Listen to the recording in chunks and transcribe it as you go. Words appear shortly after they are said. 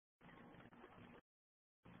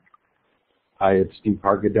Hi, it's Steve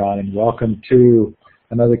Hargadon, and welcome to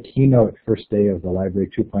another keynote first day of the Library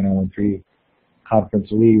 2.013 conference.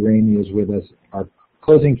 Lee Rainie is with us, our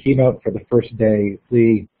closing keynote for the first day.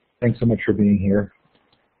 Lee, thanks so much for being here.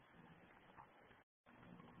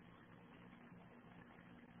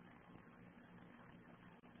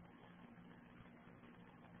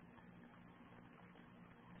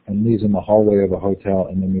 And Lee's in the hallway of a hotel,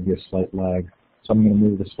 and there may be a slight lag. So I'm going to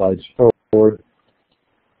move the slides forward.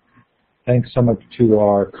 Thanks so much to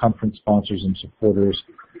our conference sponsors and supporters.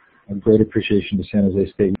 A great appreciation to San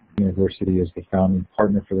Jose State University as the founding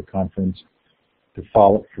partner for the conference, to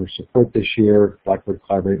Follow for support this year, Blackboard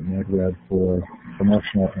Collaborate and EdRed for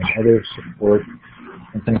promotional and other support,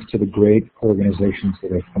 and thanks to the great organizations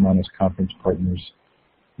that have come on as conference partners,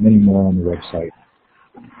 many more on the website.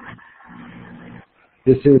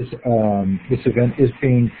 This event is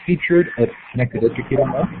being featured at Connected Educator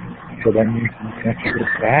Month, so that means you can actually get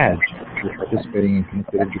a badge for participating in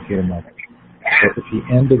Connected Educator Month. So at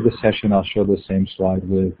the end of the session, I'll show the same slide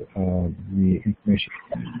with the information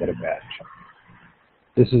to get a badge.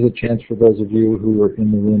 This is a chance for those of you who are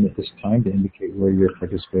in the room at this time to indicate where you're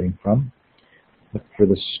participating from. Look for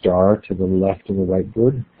the star to the left of the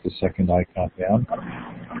whiteboard, the second icon down.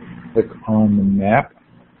 Click on the map.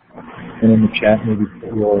 And in the chat, maybe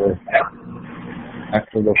put your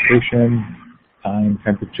actual location, time,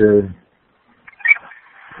 temperature.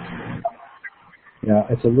 Yeah,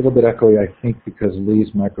 it's a little bit echoey, I think, because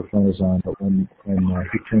Lee's microphone is on, but when I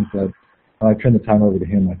turn the time over to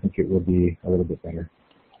him, I think it will be a little bit better.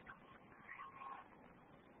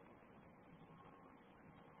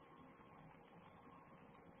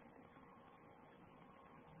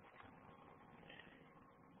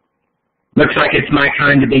 Looks like it's my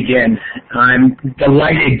time to begin. I'm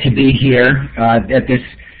delighted to be here at this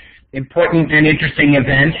important and interesting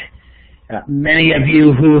event. Many of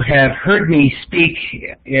you who have heard me speak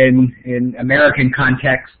in American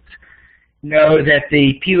contexts know that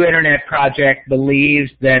the Pew Internet Project believes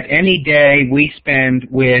that any day we spend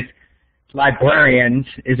with librarians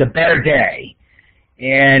is a better day.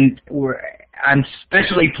 And I'm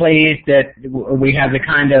especially pleased that we have the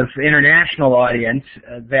kind of international audience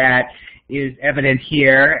that is evident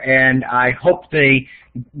here, and I hope the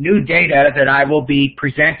new data that I will be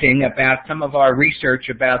presenting about some of our research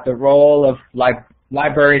about the role of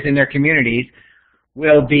libraries in their communities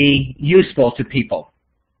will be useful to people.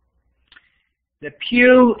 The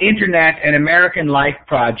Pew Internet and American Life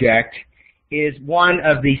Project is one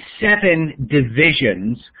of the 7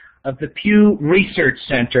 divisions of the Pew Research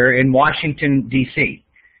Center in Washington, D.C.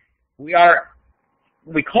 We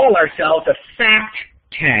call ourselves a fact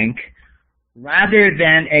tank rather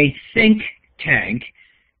than a think tank,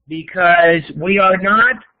 because we are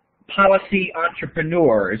not policy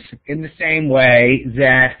entrepreneurs in the same way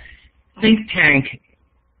that think tank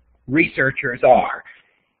researchers are.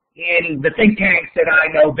 In the think tanks that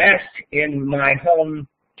I know best in my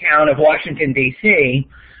hometown of Washington, D.C.,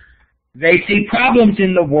 they see problems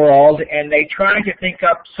in the world and they try to think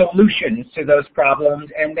up solutions to those problems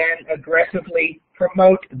and then aggressively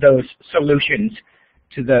promote those solutions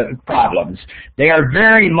to the problems. They are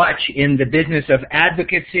very much in the business of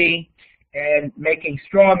advocacy and making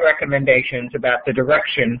strong recommendations about the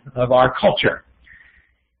direction of our culture.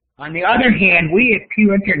 On the other hand, we at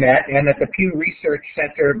Pew Internet and at the Pew Research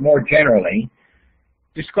Center more generally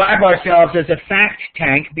describe ourselves as a fact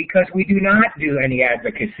tank because we do not do any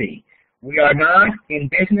advocacy. We are not in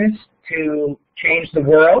business to change the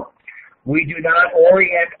world. We do not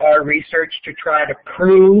orient our research to try to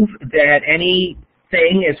prove that anything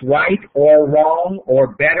is right or wrong or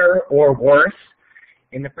better or worse.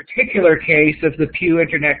 In the particular case of the Pew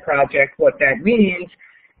Internet Project, what that means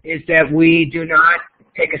is that we do not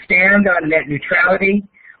take a stand on net neutrality.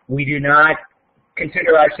 We do not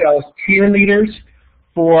consider ourselves cheerleaders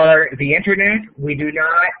for the Internet. We do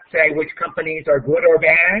not say which companies are good or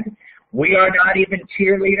bad. We are not even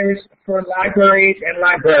cheerleaders for libraries and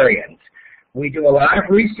librarians. We do a lot of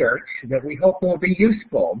research that we hope will be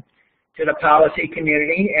useful to the policy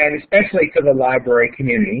community and especially to the library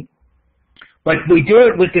community. But we do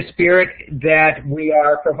it with the spirit that we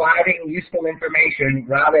are providing useful information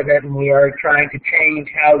rather than we are trying to change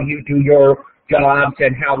how you do your jobs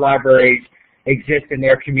and how libraries exist in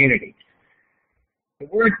their communities. The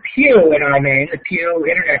word Pew in our name, the Pew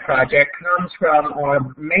Internet Project, comes from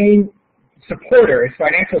our main supporters,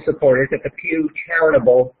 financial supporters at the Pew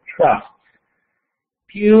Charitable Trust.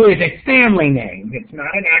 Pew is a family name. It's not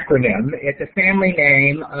an acronym. It's a family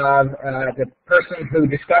name of the person who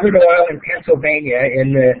discovered oil in Pennsylvania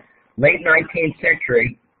in the late 19th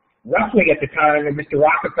century, roughly at the time that Mr.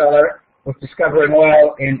 Rockefeller was discovering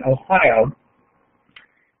oil in Ohio.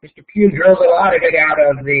 Mr. Pew drove a lot of it out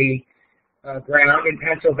of the ground in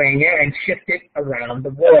Pennsylvania and shipped it around the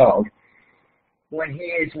world. When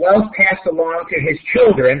his wealth passed along to his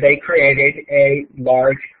children, they created a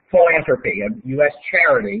large philanthropy, a U.S.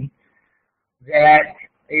 charity that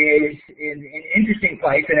is in an interesting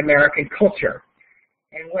place in American culture.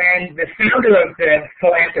 And when the founder of the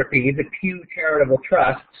philanthropy, the Pew Charitable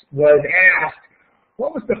Trust, was asked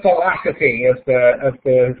what was the philosophy of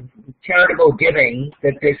the charitable giving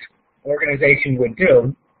that this organization would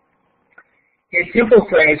do, his simple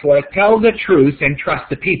phrase was, tell the truth and trust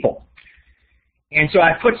the people. And so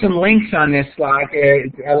I put some links on this slide to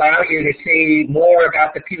allow you to see more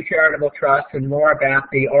about the Pew Charitable Trust and more about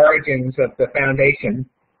the origins of the foundation.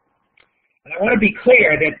 And I want to be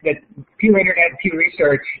clear that Pew Internet and Pew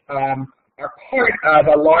Research are part of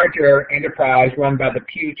a larger enterprise run by the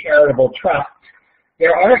Pew Charitable Trust.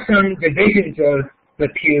 There are some divisions of the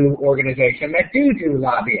Pew organization that do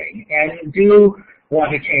lobbying and do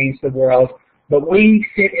want to change the world, but we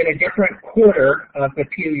sit in a different quarter of the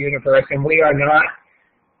Pew universe, and we are not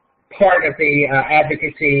part of the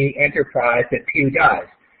advocacy enterprise that Pew does.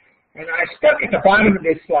 And I stuck at the bottom of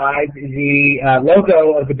this slide the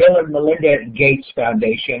logo of the Bill and Melinda Gates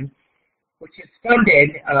Foundation, which has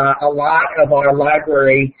funded a lot of our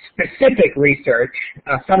library-specific research,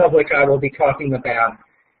 some of which I will be talking about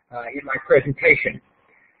in my presentation.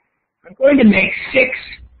 I'm going to make 6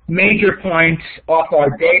 major points off our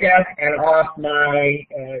data and off my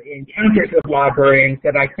encounters with librarians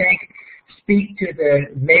that I think speak to the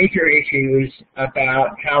major issues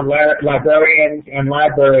about how librarians and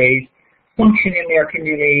libraries function in their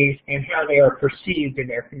communities and how they are perceived in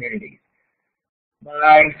their communities.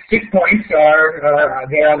 My 6 points are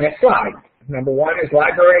there on this slide. Number 1 is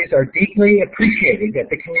libraries are deeply appreciated at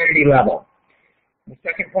the community level. The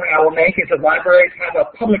second point I will make is that libraries have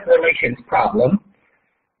a public relations problem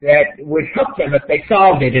that would help them if they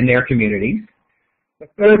solved it in their communities. The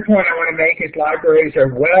third point I want to make is libraries are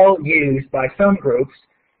well used by some groups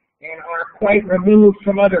and are quite removed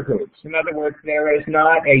from other groups. In other words, there is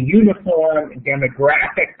not a uniform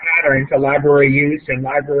demographic pattern to library use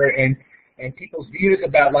and people's views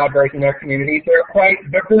about libraries in their communities. There are quite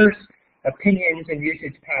diverse opinions and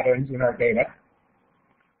usage patterns in our data.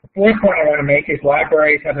 The fourth point I want to make is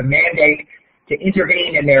libraries have a mandate to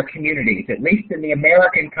intervene in their communities. At least in the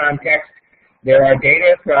American context, there are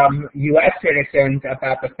data from U.S. citizens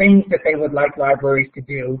about the things that they would like libraries to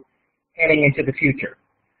do heading into the future.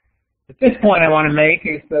 The fifth point I want to make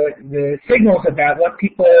is the signals about what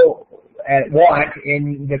people want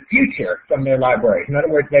in the future from their libraries. In other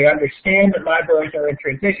words, they understand that libraries are in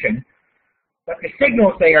transition, but the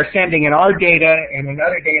signals they are sending in our data and in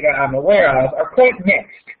other data I'm aware of are quite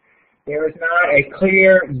mixed. There is not a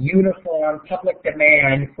clear, uniform public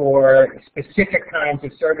demand for specific kinds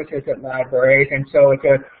of services at libraries, and so it's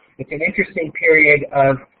an interesting period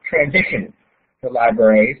of transition for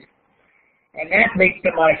libraries. And that leads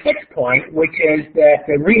to my 6th point, which is that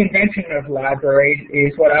the reinvention of libraries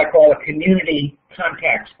is what I call a community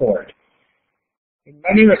contact sport. In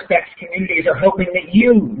many respects, communities are hoping that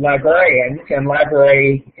you, librarians and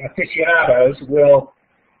library aficionados, will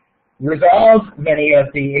resolve many of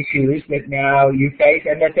the issues that now you face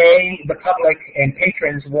and that they, the public and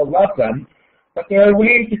patrons, will love them. But there are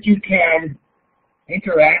ways that you can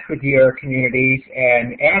interact with your communities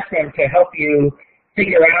and ask them to help you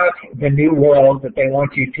figure out the new world that they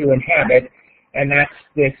want you to inhabit, and that's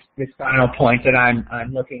this final point that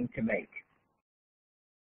I'm looking to make.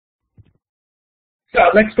 So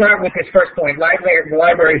let's start with this first point.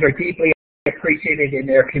 Libraries are deeply appreciated in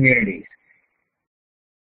their communities.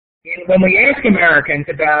 When we ask Americans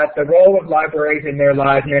about the role of libraries in their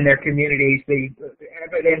lives and in their communities, the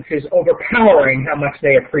evidence is overpowering how much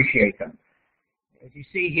they appreciate them. As you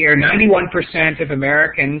see here, 91% of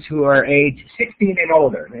Americans who are age 16 and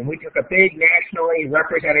older, and we took a big nationally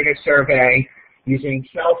representative survey using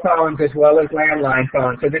cell phones as well as landline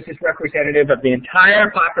phones, so this is representative of the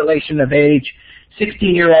entire population of age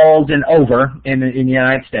 16-year-olds and over in the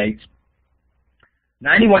United States.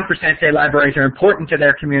 91% say libraries are important to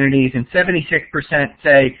their communities, and 76%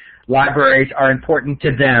 say libraries are important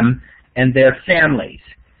to them and their families.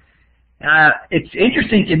 It's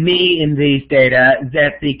interesting to me in these data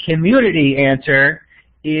that the community answer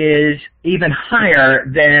is even higher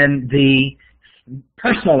than the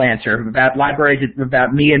personal answer about libraries,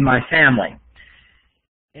 about me and my family.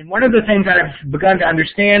 And one of the things that I've begun to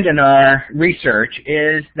understand in our research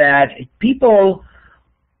is that people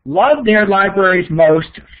love their libraries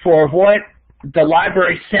most for what the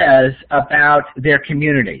library says about their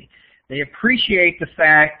community. They appreciate the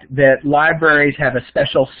fact that libraries have a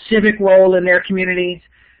special civic role in their communities.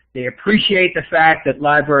 They appreciate the fact that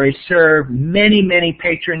libraries serve many, many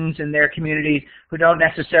patrons in their communities who don't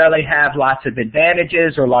necessarily have lots of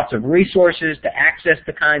advantages or lots of resources to access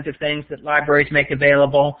the kinds of things that libraries make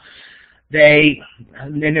available. They,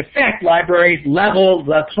 in effect, libraries level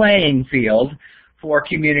the playing field for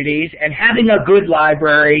communities, and having a good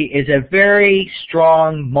library is a very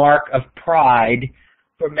strong mark of pride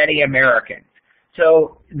for many Americans.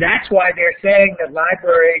 So that's why they're saying that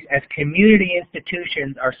libraries as community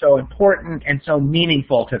institutions are so important and so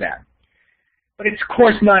meaningful to them. But it's, of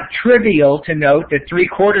course, not trivial to note that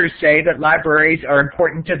 3/4 say that libraries are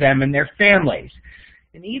important to them and their families.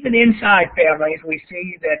 And even inside families, we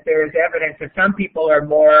see that there is evidence that some people are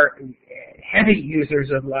more heavy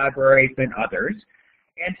users of libraries than others.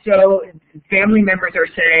 And so family members are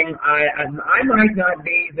saying, I might not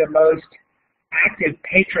be the most active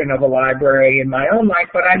patron of a library in my own life,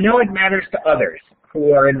 but I know it matters to others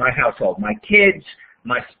who are in my household, my kids,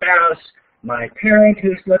 my spouse, my parent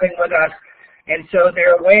who's living with us. And so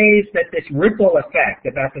there are ways that this ripple effect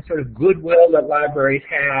about the sort of goodwill that libraries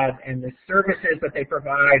have and the services that they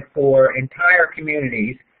provide for entire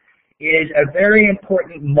communities is a very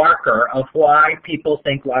important marker of why people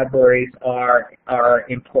think libraries are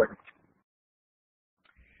important.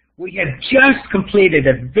 We have just completed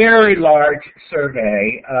a very large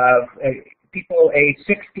survey of people aged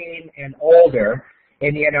 16 and older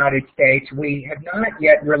in the United States. We have not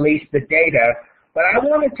yet released the data, but I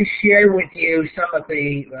wanted to share with you some of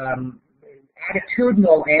the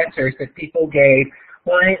attitudinal answers that people gave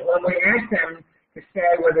when we asked them to say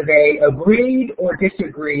whether they agreed or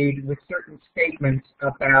disagreed with certain statements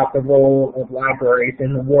about the role of libraries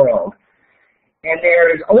in the world. And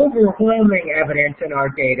there is overwhelming evidence in our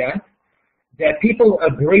data that people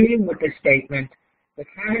agree with the statement that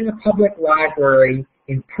having a public library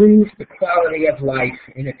improves the quality of life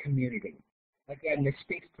in a community. Again, this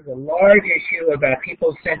speaks to the large issue about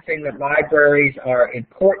people sensing that libraries are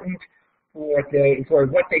important for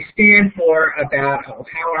what they stand for, about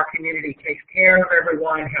how our community takes care of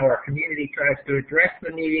everyone, how our community tries to address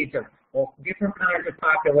the needs of all different kinds of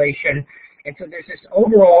population. And so there's this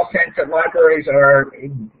overall sense that libraries are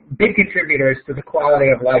big contributors to the quality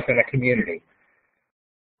of life in a community.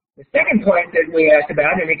 The second point that we asked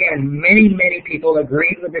about, and again, many people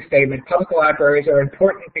agreed with the statement, public libraries are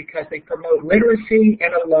important because they promote literacy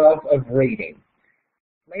and a love of reading.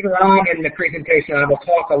 Later on in the presentation, I will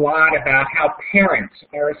talk a lot about how parents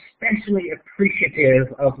are especially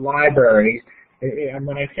appreciative of libraries. And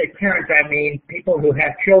when I say parents, I mean people who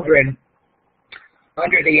have children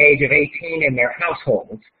under the age of 18 in their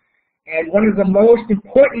households. And one of the most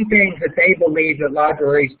important things that they believe that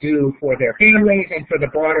libraries do for their families and for the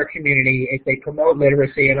broader community is they promote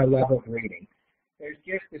literacy and a love of reading. There's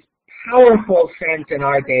just this powerful sense in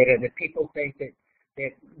our data that people think that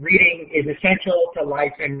reading is essential to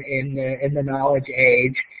life in the knowledge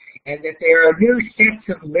age, and that there are new sets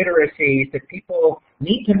of literacies that people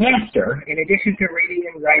need to master in addition to reading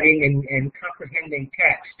and writing and comprehending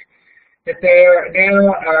text, that there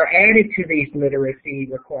now are added to these literacy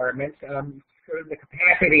requirements sort of the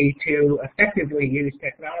capacity to effectively use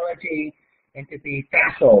technology and to be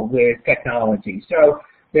facile with technology. So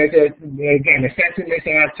there's, again, a sense in this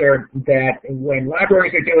answer that when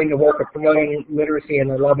libraries are doing the work of promoting literacy and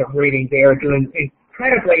the love of reading, they are doing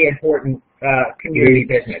incredibly important community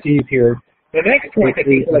business. Steve here. The next point that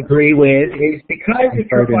people agree with is because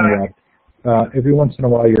it's required. Every once in a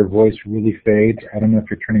while your voice really fades. I don't know if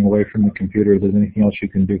you're turning away from the computer or there's anything else you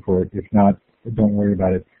can do for it. If not, don't worry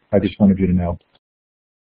about it. I just wanted you to know.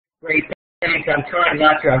 Great, thanks. I'm trying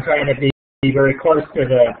not to. I'm trying to be very close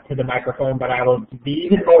to the microphone, but I will be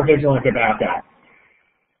even more vigilant about that.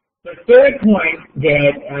 The third point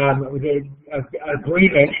that the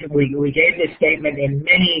agreement, we gave this statement and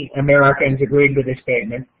many Americans agreed with this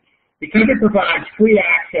statement, because it provides free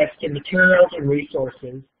access to materials and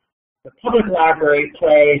resources. The public library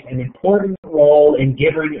plays an important role in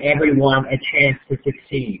giving everyone a chance to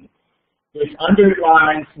succeed. This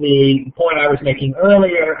underlines the point I was making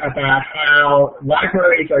earlier about how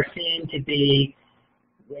libraries are seen to be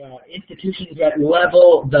institutions that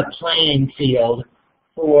level the playing field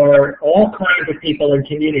for all kinds of people and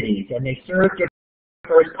communities, and they serve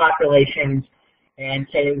diverse populations, and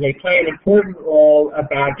so they play an important role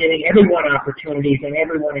about giving everyone opportunities and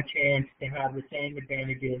everyone a chance to have the same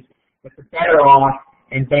advantages that the better off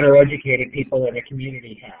and better educated people in a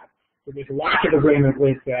community have. So there's lots of agreement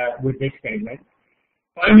with this statement.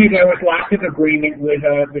 Finally, there was lots of agreement with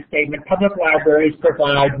the statement, public libraries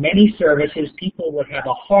provide many services people would have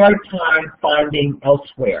a hard time finding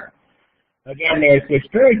elsewhere. Again, there's this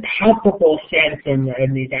very palpable sense in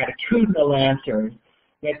these attitudinal answers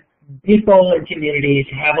that people and communities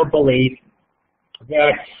have a belief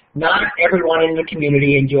that not everyone in the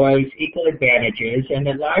community enjoys equal advantages, and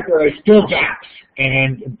that libraries fill gaps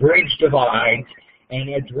and bridge divides and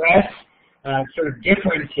address sort of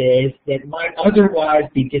differences that might otherwise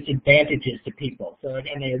be disadvantages to people. So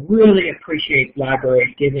again, they really appreciate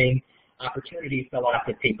libraries giving opportunities to lots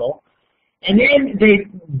of people. And then they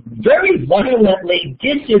very violently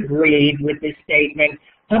disagreed with this statement: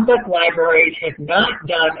 public libraries have not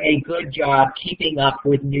done a good job keeping up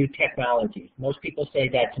with new technologies. Most people say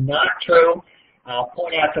that's not true. I'll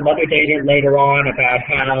point out some other data later on about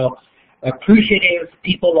how appreciative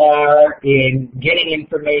people are in getting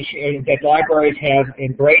information, that libraries have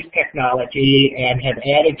embraced technology and have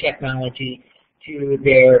added technology to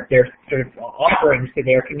their sort of offerings to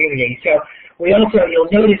their community. So we also,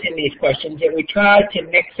 you'll notice in these questions that we tried to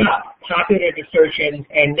mix up positive assertions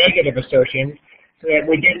and negative assertions so that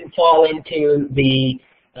we didn't fall into the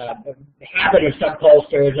habit of some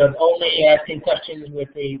pollsters of only asking questions with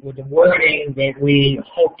the wording that we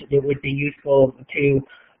hoped that would be useful to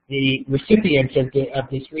the recipients of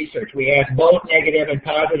this research. We asked both negative and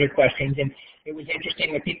positive questions, and it was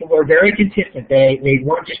interesting that people were very consistent. They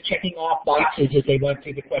weren't just checking off boxes as they went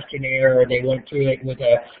through the questionnaire or they went through it with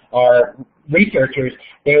our researchers.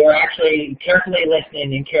 They were actually carefully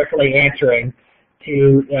listening and carefully answering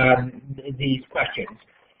to these questions.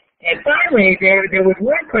 And finally, there was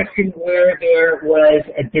one question where there was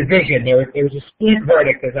a division. There was a split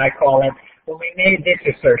verdict, as I call it, when we made this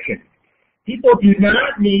assertion: people do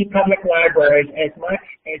not need public libraries as much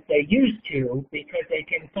as they used to because they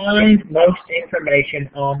can find most information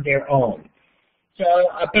on their own. So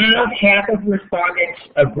about half of respondents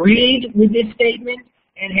agreed with this statement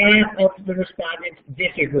and half of the respondents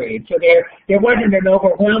disagreed. So there wasn't an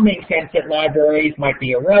overwhelming sense that libraries might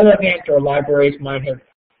be irrelevant or libraries might have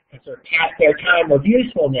sort of past their time of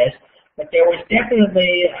usefulness, but there was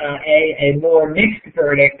definitely a more mixed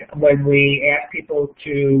verdict when we asked people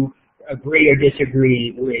to agree or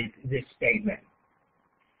disagree with this statement.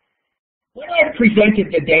 When I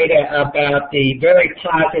presented the data about the very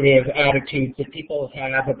positive attitudes that people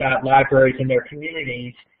have about libraries in their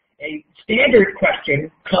communities, a standard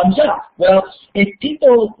question comes up. Well, if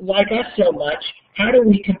people like us so much, how do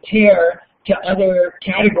we compare to other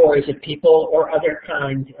categories of people or other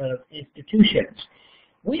kinds of institutions?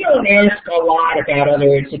 We don't ask a lot about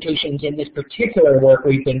other institutions in this particular work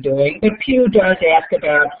we've been doing, but Pew does ask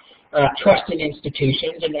about trust in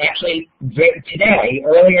institutions, and actually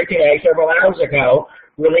earlier today, several hours ago,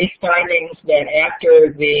 released findings that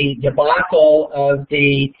after the debacle of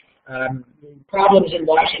the problems in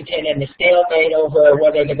Washington and the stalemate over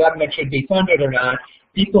whether the government should be funded or not,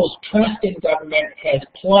 people's trust in government has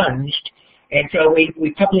plunged. And so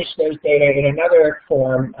we published those data in another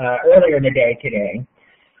form earlier in the day today.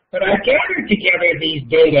 But I gathered together these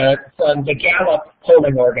data from the Gallup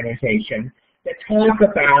polling organization that talk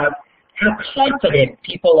about how confident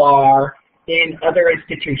people are in other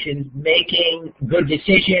institutions making good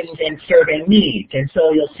decisions and serving needs. And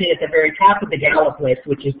so you'll see at the very top of the Gallup list,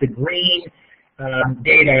 which is the green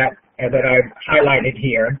data that I've highlighted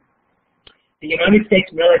here, the United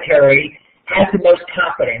States military has the most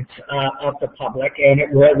confidence of the public, and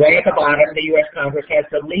way at the bottom, the U.S. Congress has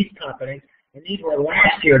the least confidence. And these were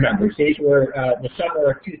last year numbers. These were the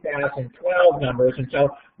summer of 2012 numbers, and so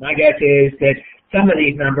my guess is that some of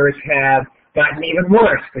these numbers have gotten even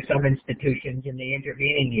worse for some institutions in the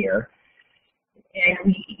intervening year.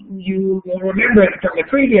 And you will remember from the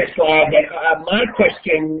previous slide that my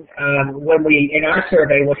question in our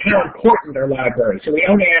survey was how important are libraries? So we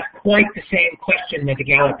don't ask quite the same question that the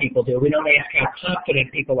Gallup people do. We don't ask how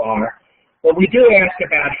confident people are, but we do ask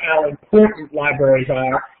about how important libraries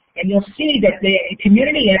are. And you'll see that the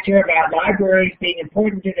community answer about libraries being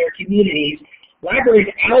important to their communities,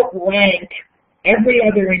 libraries outrank every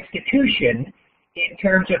other institution in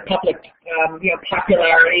terms of public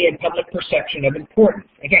popularity and public perception of importance.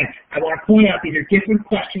 Again, I want to point out these are different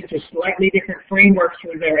questions with slightly different frameworks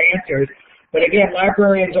for their answers, but again,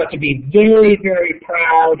 librarians ought to be very, very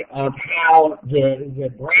proud of how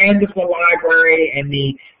the brand of the library and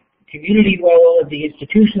the community role of the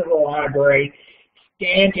institution of the library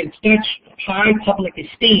stand in such high public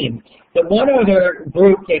esteem. The one other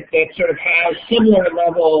group that sort of has similar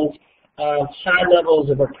levels of high levels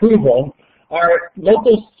of approval are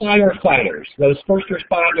local firefighters, those first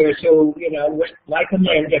responders who, like the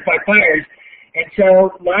men, they fight fires. And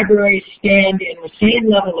so libraries stand in the same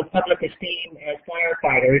level of public esteem as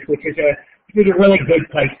firefighters, which is a really good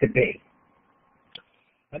place to be.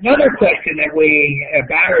 Another question a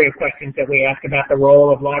battery of questions that we ask about the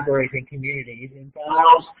role of libraries in communities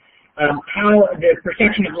involves how the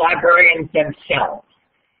perception of librarians themselves.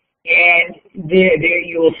 And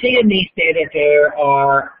you will see in these data there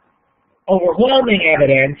are overwhelming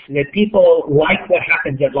evidence that people like what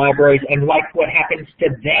happens at libraries and like what happens to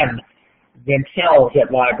them themselves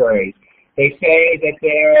at libraries. They say that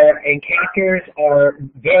their encounters are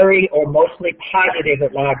very or mostly positive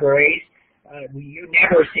at libraries. You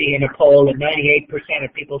never see in a poll that 98%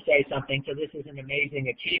 of people say something, so this is an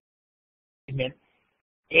amazing achievement.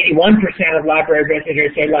 81% of library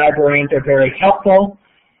visitors say librarians are very helpful.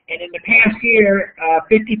 And in the past year,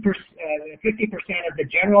 50% of the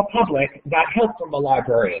general public got help from a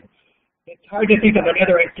librarian. It's hard to think of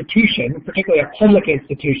another institution, particularly a public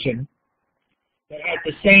institution, that has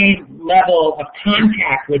the same level of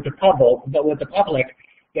contact with the public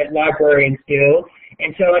that librarians do.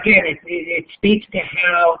 And so again, it speaks to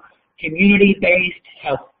how community-based,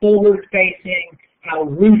 how forward-facing, how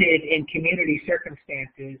rooted in community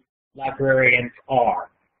circumstances librarians are.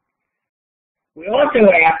 We also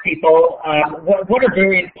ask people what are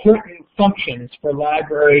very important functions for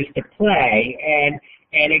libraries to play,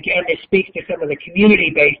 and again, this speaks to some of the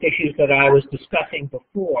community-based issues that I was discussing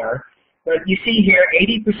before. But you see here,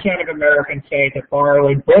 80% of Americans say that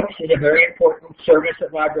borrowing books is a very important service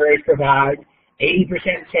that libraries provide. 80%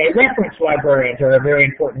 say reference librarians are a very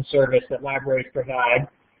important service that libraries provide.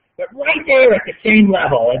 But right there at the same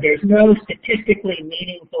level, and there's no statistically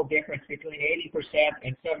meaningful difference between 80%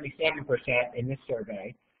 and 77% in this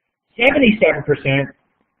survey, 77%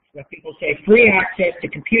 of people say free access to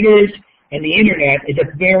computers and the internet is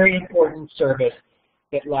a very important service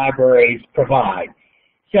that libraries provide.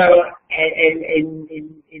 So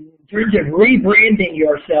in terms of rebranding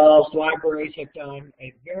yourselves, libraries have done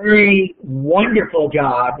a very wonderful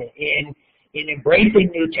job in embracing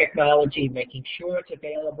new technology, making sure it's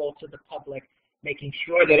available to the public, making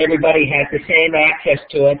sure that everybody has the same access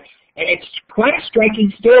to it. And it's quite a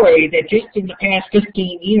striking story that just in the past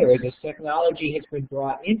 15 years, as technology has been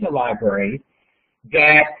brought into libraries,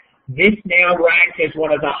 that this now ranks as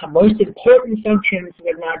one of the most important functions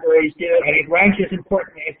that libraries do, and it ranks as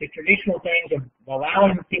important as the traditional things of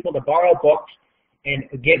allowing people to borrow books and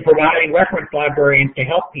providing reference librarians to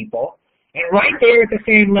help people. And right there at the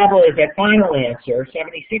same level is that final answer,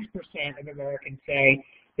 76% of Americans say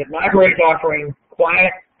that libraries offering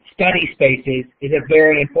quiet study spaces is a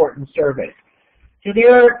very important service. So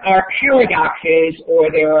there are paradoxes or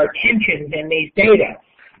there are tensions in these data.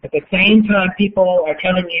 At the same time, people are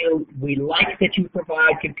telling you, we like that you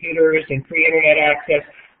provide computers and free internet access.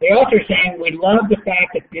 They're also saying, we love the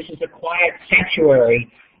fact that this is a quiet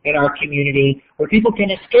sanctuary in our community where people can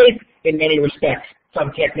escape in many respects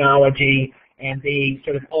from technology and the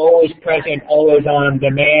sort of always present, always on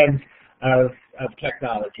demands of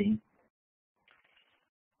technology.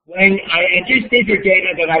 And just these are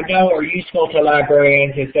data that I know are useful to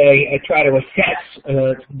librarians as they try to assess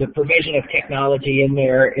the provision of technology in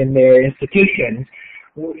their institutions.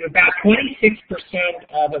 About 26%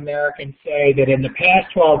 of Americans say that in the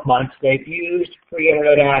past 12 months they've used free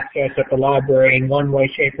internet access at the library in one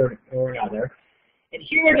way, shape, or another. And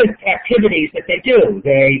here are the activities that they do.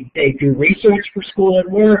 They do research for school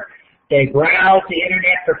and work. They browse the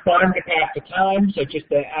internet for fun to pass the time, so just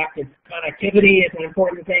the active connectivity is an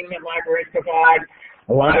important thing that libraries provide.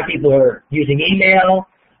 A lot of people are using email.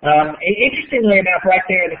 Interestingly enough, right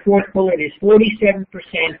there in the fourth bullet is 47%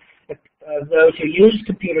 of those who use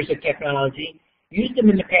computers and technology used them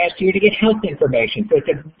in the past year to get health information. So it's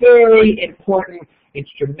a very important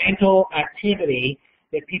instrumental activity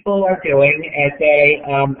that people are doing as they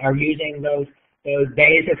are using those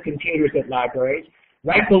days of computers at libraries.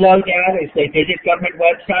 Right below that is they visit government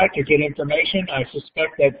websites or get information. I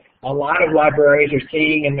suspect that a lot of libraries are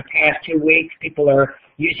seeing in the past 2 weeks people are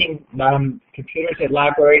using computers at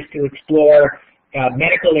libraries to explore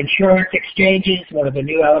medical insurance exchanges, one of the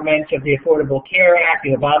new elements of the Affordable Care Act,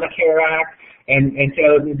 the Obamacare Act. And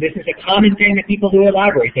so this is a common thing that people do at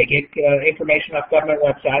libraries. They get information off government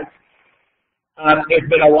websites. There's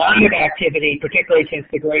been a lot of activity, particularly since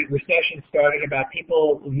the Great Recession started, about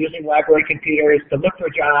people using library computers to look for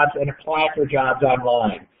jobs and apply for jobs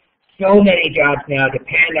online. So many jobs now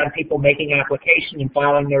depend on people making applications and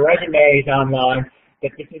filing their resumes online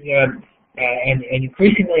that this is an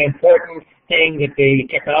increasingly important thing that the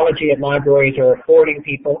technology at libraries are affording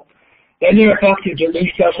people. Then there are folks who do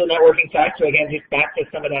social networking sites, so again, just back to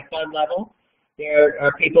some of that fun level. There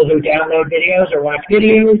are people who download videos or watch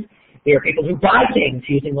videos. There are people who buy things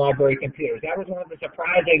using library computers. That was one of the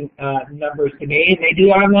surprising numbers to me, and they do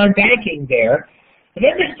online banking there. And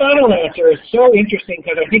then this final answer is so interesting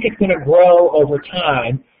because I think it's going to grow over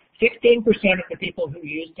time. 16% of the people who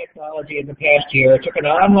used technology in the past year took an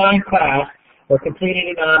online class or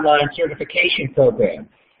completed an online certification program.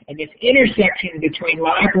 And this intersection between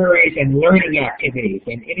libraries and learning activities,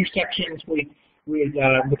 and intersections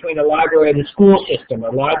between a library and the school system,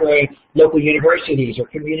 or library, local universities, or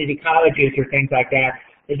community colleges, or things like that,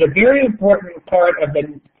 is a very important part of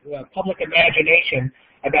the public imagination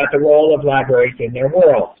about the role of libraries in their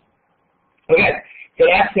world. Okay, so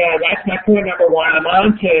that's my point number one. I'm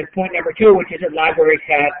on to point number two, which is that libraries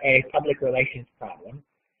have a public relations problem.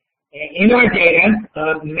 In our data,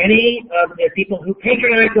 many of the people who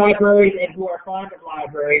patronize libraries and who are fond of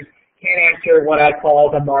libraries can answer what I call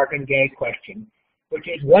the Marvin Gaye question, which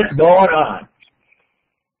is what's going on?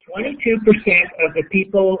 22% of the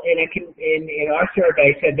people in our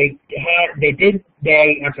survey said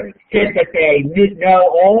said that they know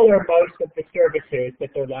all or most of the services that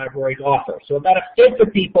their libraries offer. So about a fifth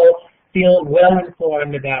of people feel well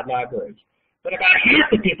informed about libraries. But about half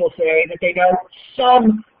the people say that they know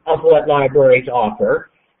some of what libraries offer.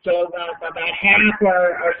 So about half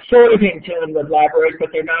are sort of in tune with libraries, but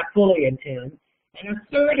they're not fully in tune. And a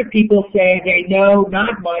third of people say they know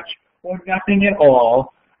not much or nothing at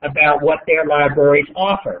all about what their libraries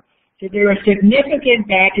offer. So there are significant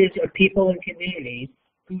batches of people and communities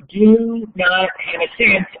who do not have a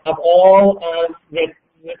sense of all of the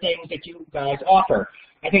things that you guys offer.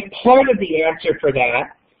 I think part of the answer for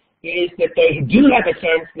that is that they do have a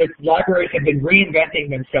sense that libraries have been reinventing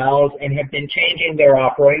themselves and have been changing their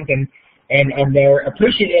offerings, and they're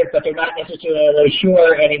appreciative, but they're not necessarily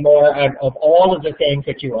sure anymore of all of the things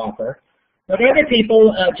that you offer. But other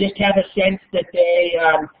people just have a sense that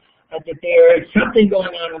that there is something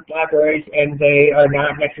going on with libraries, and they are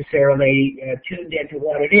not necessarily tuned into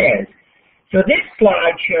what it is. So this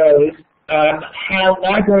slide shows how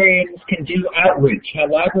librarians can do outreach,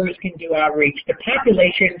 how libraries can do outreach to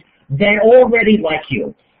populations that already like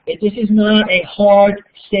you. This is not a hard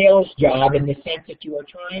sales job in the sense that you are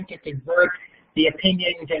trying to convert the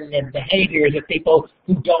opinions and the behaviors of people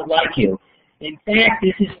who don't like you. In fact,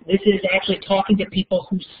 this is actually talking to people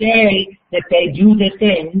who say that they do the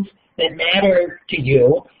things that matter to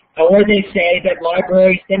you, or they say that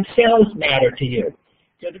libraries themselves matter to you.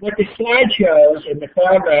 So what the slide shows in the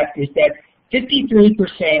far left is that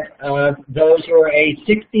 53% of those who are age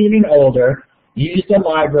 16 and older used a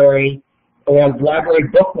library or a library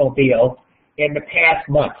bookmobile in the past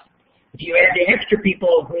month. If you add the extra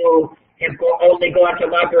people who have only gone to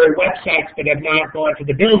library websites but have not gone to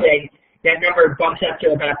the building, that number bumps up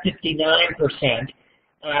to about 59%.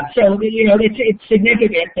 So, it's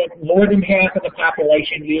significant that more than half of the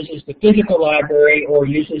population uses the physical library or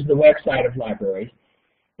uses the website of libraries.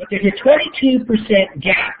 But there's a 22%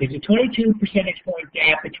 gap. There's a 22 percentage point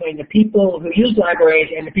gap between the people who use libraries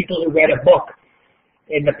and the people who read a book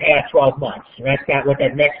in the past 12 months. And that's not what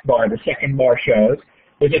that next bar, the second bar, shows.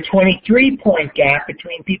 There's a 23-point gap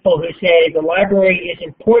between people who say the library is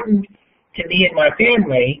important to me and my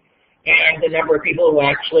family and the number of people who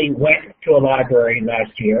actually went to a library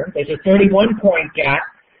last year. There's a 31-point gap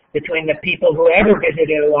between the people who ever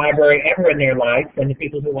visited a library ever in their life and the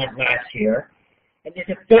people who went last year. And there's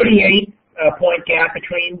a 38-point gap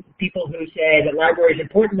between people who say that library is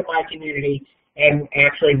important to my community and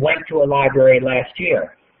actually went to a library last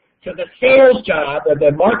year. So the sales job or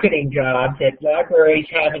the marketing job that libraries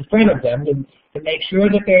have in front of them to make sure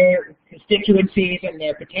that their constituencies and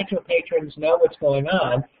their potential patrons know what's going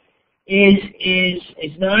on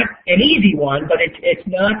is not an easy one, but it's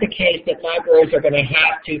not the case that libraries are going to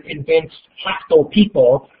have to convince hostile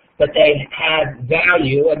people that they have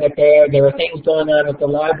value and that there are things going on at the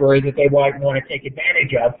library that they might want to take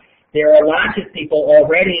advantage of. There are lots of people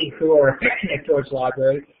already who are affectionate towards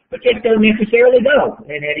libraries, but just don't necessarily go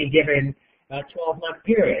in any given 12-month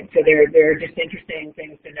period. So there are just interesting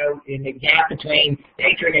things to note in the gap between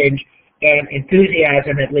patronage and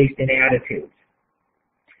enthusiasm, at least in attitudes.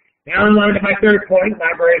 Now I'm on to my third point.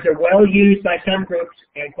 Libraries are well used by some groups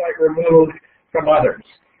and quite removed from others.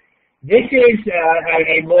 This is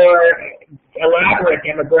a more elaborate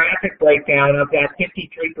demographic breakdown of that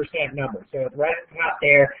 53% number. So right at the top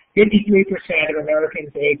there, 53% of Americans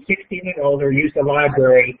aged 16 and older used a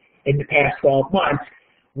library in the past 12 months.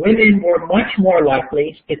 Women were much more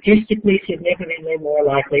likely, statistically significantly more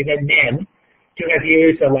likely than men, to have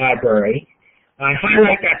used a library. I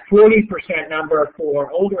highlight that 40% number for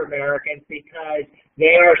older Americans because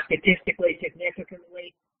they are statistically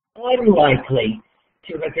significantly unlikely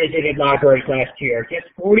to have visited libraries last year. Just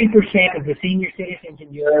 40% of the senior citizens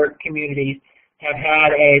in your communities have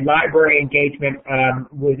had a library engagement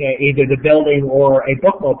with either the building or a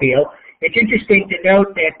bookmobile. It's interesting to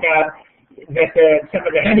note that some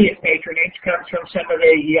of the heaviest patronage comes from some of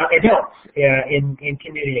the young adults in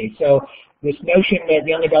communities. So this notion that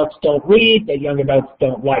young adults don't read, that young adults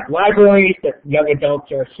don't like libraries, that young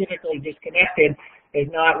adults are civically disconnected is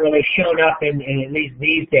not really shown up in at least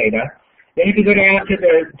these data. Then if you go down to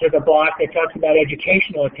the block that talks about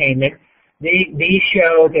educational attainment, these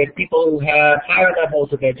show that people who have higher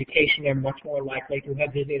levels of education are much more likely to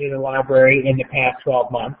have visited a library in the past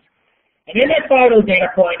 12 months. And then that final data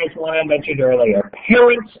point is one I mentioned earlier.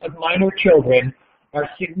 Parents of minor children are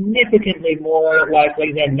significantly more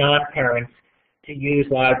likely than non-parents to use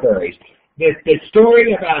libraries. The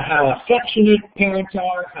story about how affectionate parents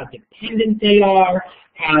are, how dependent they are,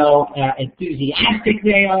 how enthusiastic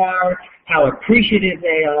they are, how appreciative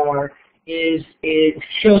they are,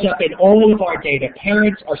 shows up in all of our data.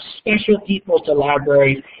 Parents are special people to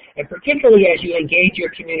libraries, and particularly as you engage your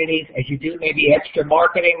communities, as you do maybe extra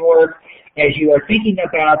marketing work, as you are thinking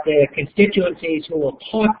about the constituencies who will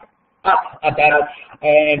talk up about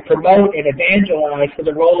and promote and evangelize for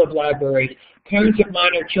the role of libraries, parents of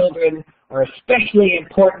minor children are especially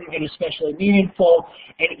important and especially meaningful,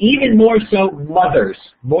 and even more so mothers,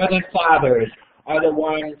 more than fathers, are the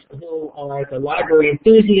ones who are the library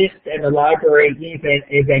enthusiasts and the library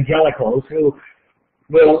evangelicals who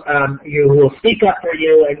will speak up for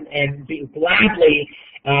you and gladly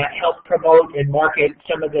help promote and market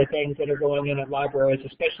some of the things that are going on at libraries,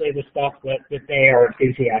 especially the stuff that they are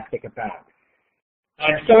enthusiastic about.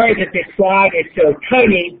 I'm sorry that this slide is so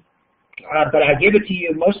tiny, but I give it to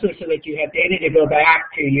you mostly so that you have data to go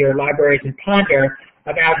back to your libraries and ponder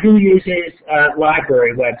about who uses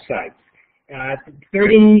library websites.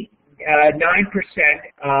 39%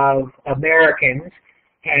 of Americans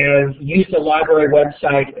have used a library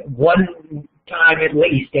website one time at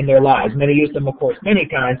least in their lives. Many use them, of course, many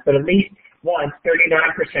times, but at least once,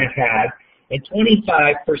 39% have, and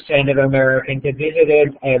 25% of Americans have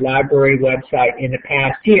visited a library website in the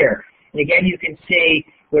past year. And again, you can see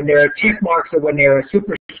when there are check marks or when there are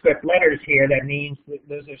superscript letters here, that means that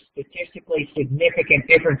those are statistically significant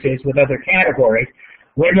differences with other categories.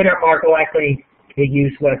 Women are more likely to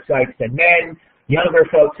use websites than men. Younger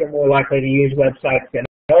folks are more likely to use websites than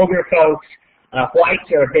older folks.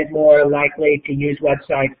 Whites are a bit more likely to use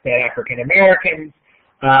websites than African Americans.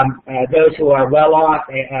 Those who are well off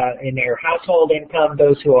in their household income,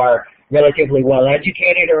 those who are relatively well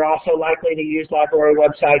educated are also likely to use library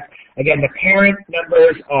websites. Again, the parent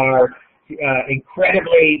numbers are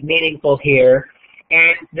incredibly meaningful here.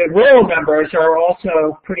 And the rural numbers are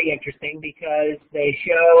also pretty interesting because they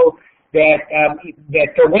show that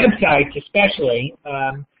for websites especially,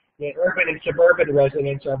 that urban and suburban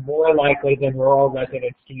residents are more likely than rural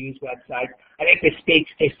residents to use websites. I think this speaks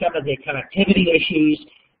to some of the connectivity issues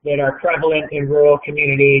that are prevalent in rural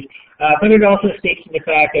communities, but it also speaks to the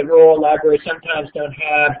fact that rural libraries sometimes don't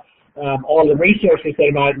have all the resources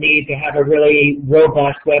they might need to have a really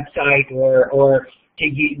robust website or to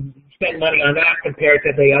spend money on that compared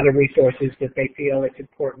to the other resources that they feel it's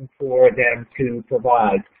important for them to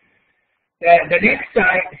provide. The next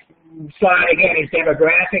slide, again, is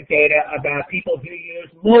demographic data about people who use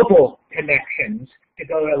mobile connections to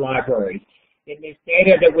go to libraries. In this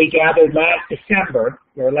data that we gathered last December,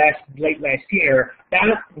 or late last year,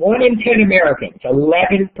 about 1 in 10 Americans,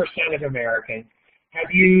 11% of Americans, have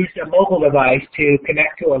used a mobile device to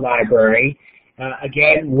connect to a library.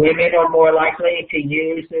 Again, women are more likely to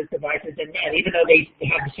use those devices than men. Even though they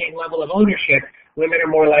have the same level of ownership, women are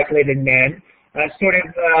more likely than men. Gen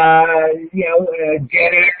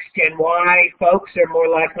X, Gen Y folks are more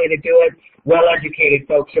likely to do it. Well-educated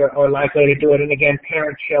folks are likely to do it. And again,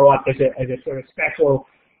 parents show up as a sort of special,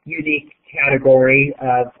 unique category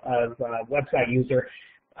of website user.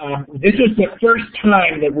 This was the first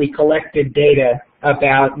time that we collected data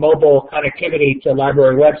about mobile connectivity to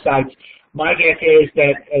library websites. My guess is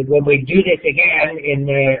that when we do this again in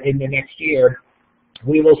the next year,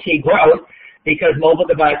 we will see growth because mobile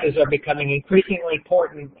devices are becoming increasingly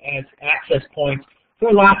important as access points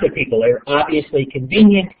for lots of people. They're obviously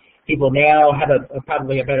convenient. People now have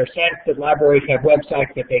probably a better sense that libraries have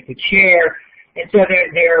websites that they could share. And so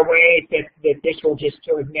there are ways that this will just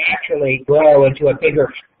sort of naturally grow into a bigger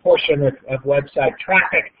portion of website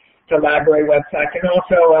traffic to library websites, and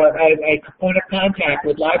also a point of contact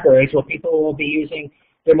with libraries where people will be using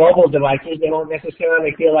their mobile devices. They won't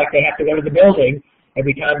necessarily feel like they have to go to the building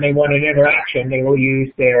every time they want an interaction. They will use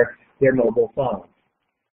their mobile phone.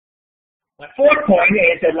 My fourth point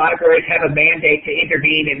is that libraries have a mandate to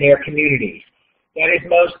intervene in their communities. That is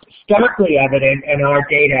most starkly evident in our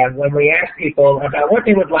data when we ask people about what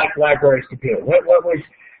they would like libraries to do. What was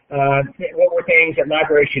what were things that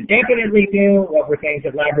libraries should definitely do, what were things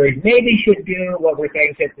that libraries maybe should do, what were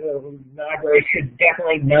things that libraries should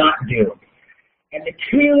definitely not do. And the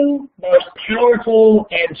two most powerful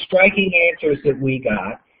and striking answers that we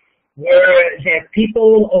got were that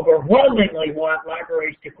people overwhelmingly want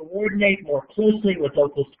libraries to coordinate more closely with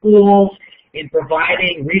local schools in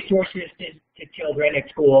providing resources to children at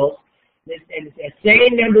schools. And the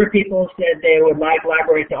same number of people said they would like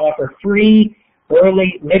libraries to offer free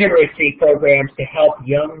early literacy programs to help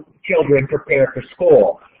young children prepare for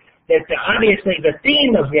school. That obviously the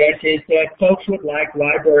theme of this is that folks would like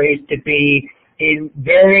libraries to be in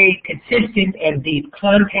very consistent and deep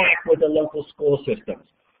contact with the local school systems.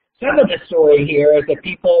 Some of the story here is that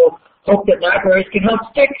people hope that libraries can help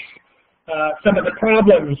fix some of the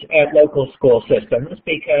problems at local school systems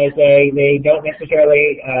because they don't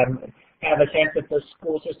necessarily have a sense that the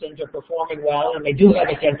school systems are performing well, and they do have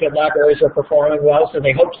a sense that libraries are performing well, so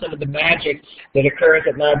they hope some of the magic that occurs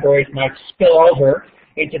at libraries might spill over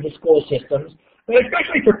into the school systems. But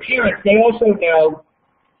especially for parents, they also know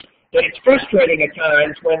that it's frustrating at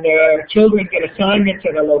times when their children get assignments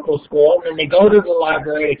at a local school, and then they go to the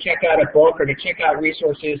library to check out a book or to check out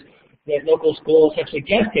resources that local schools have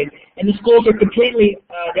suggested, and the schools are completely,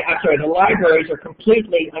 the libraries are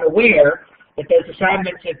completely unaware that those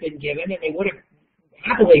assignments have been given, and they would have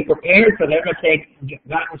happily prepared for them if they'd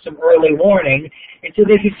gotten some early warning. And so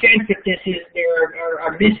there's a sense that there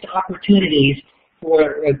are missed opportunities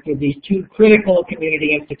for these two critical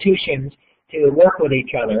community institutions to work with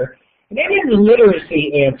each other. And then in the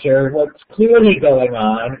literacy answer, what's clearly going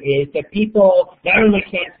on is that people not only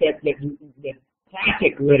sense that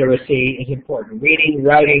classic literacy is important, reading,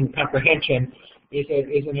 writing, comprehension is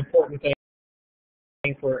an important thing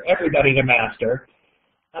for everybody to master.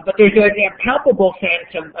 But there's a palpable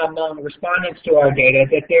sense among respondents to our data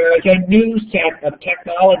that there is a new set of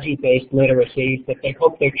technology-based literacies that they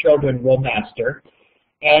hope their children will master,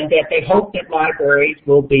 and that they hope that libraries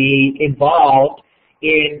will be involved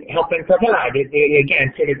in helping provide.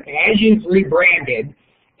 Again, sort of as you've rebranded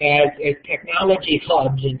as technology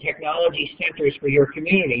hubs and technology centers for your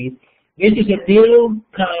communities, this is a new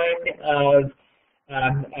kind of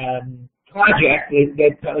project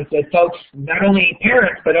that folks, not only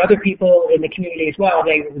parents, but other people in the community as well,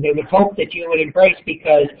 they would hope that you would embrace,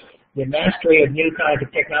 because the mastery of new kinds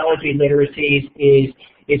of technology literacies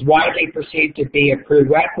is widely perceived to be a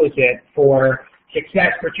prerequisite for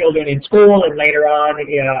success for children in school and later on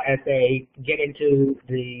as they get into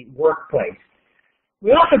the workplace.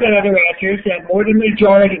 We also got other answers that more than a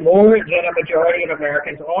majority of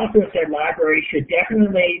Americans also said libraries should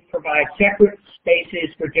definitely provide separate spaces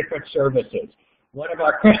for different services. One of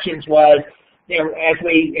our questions was,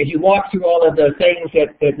 as you walk through all of the things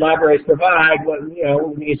that libraries provide,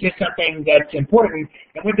 is this something that's important?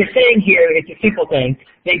 And what they're saying here, it's a simple thing.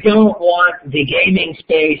 They don't want the gaming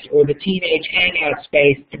space or the teenage hangout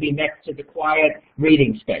space to be next to the quiet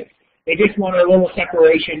reading space. They just want a little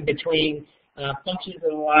separation between functions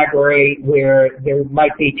of the library where there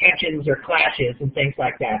might be tensions or clashes and things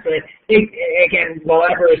like that. So again, the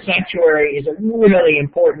library sanctuary is a really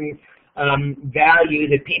important value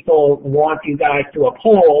that people want you guys to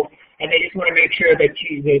uphold, and they just want to make sure that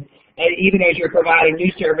even as you're providing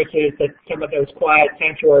new services, that some of those quiet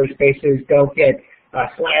sanctuary spaces don't get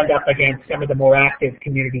slammed up against some of the more active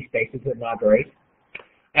community spaces in libraries.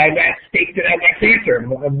 And that speaks to that next answer.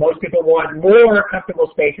 Most people want more comfortable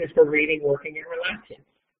spaces for reading, working, and relaxing.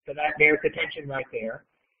 So there's the tension right there.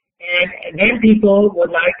 And then people would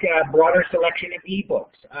like a broader selection of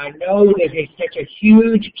ebooks. I know there's such a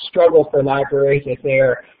huge struggle for libraries as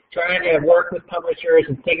they're trying to work with publishers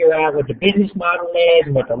and figure out what the business model is,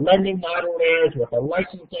 and what the lending model is, what the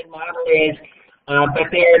licensing model is. But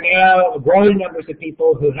there are now growing numbers of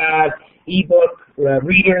people who have ebook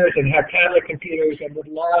readers and have tablet computers and would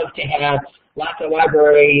love to have lots of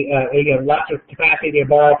library, lots of capacity to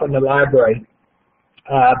borrow from the library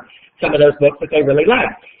some of those books that they really like.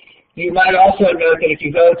 You might also note that if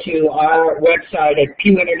you go to our website at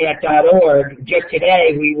pewinternet.org, just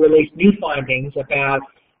today we released new findings about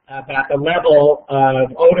the level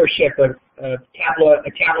of ownership of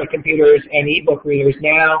tablet computers and ebook readers.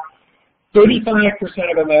 Now, 35%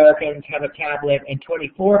 of Americans have a tablet and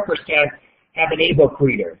 24% have an ebook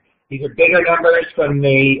reader. These are bigger numbers from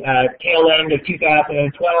the tail end of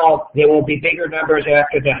 2012. There will be bigger numbers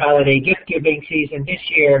after the holiday gift-giving season this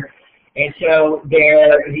year. And so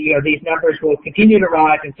these numbers will continue to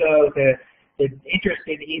rise, and so the interest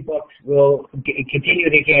in ebooks will continue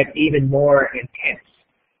to get even more intense.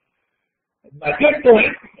 My fifth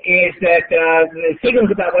point is that the signals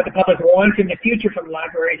about what the public wants in the future from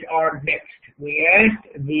libraries are mixed. We asked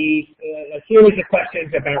a series of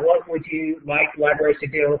questions about what would you like libraries to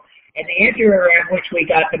do, and the answer around which we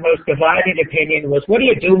got the most divided opinion was, what do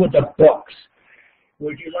you do with the books?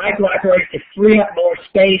 Would you like libraries to free up more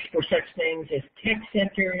space for such things as tech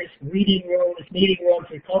centers, reading rooms, meeting rooms,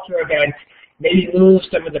 and cultural events? Maybe move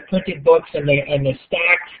some of the printed books and the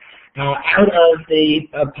stacks out of the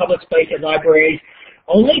public space at libraries.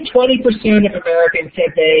 Only 20% of Americans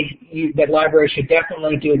said that libraries should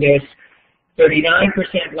definitely do this.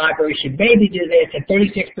 39% libraries should maybe do this, and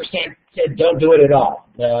 36% said don't do it at all.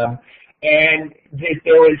 And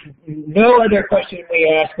there was no other question we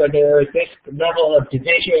asked where there was this level of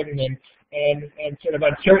division and sort of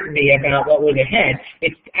uncertainty about what was ahead.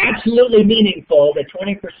 It's absolutely meaningful that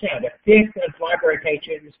 20%, a fifth of library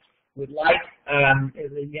patrons, would like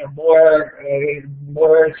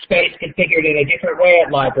more space configured in a different way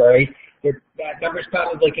at libraries. That number's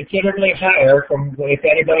probably considerably higher from if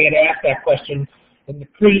anybody had asked that question in the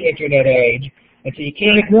pre-internet age, and so you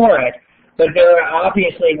can't ignore it. But there are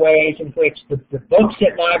obviously ways in which the books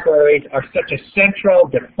at libraries are such a central,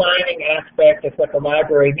 defining aspect of what the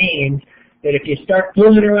library means that if you start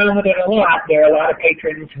fooling around with it a lot, there are a lot of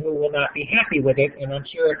patrons who will not be happy with it, and I'm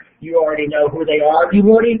sure you already know who they are. You've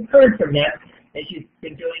already heard from them as you've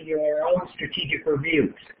been doing your own strategic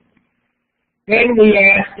reviews. Then we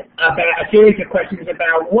asked about a series of questions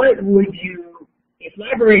about what would you, if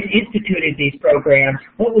libraries instituted these programs,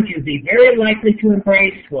 what would you be very likely to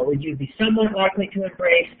embrace? What would you be somewhat likely to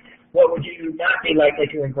embrace? What would you not be likely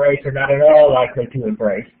to embrace or not at all likely to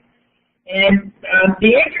embrace? And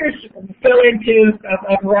the answers fell into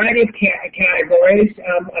a variety of categories.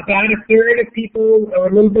 About a third of people, or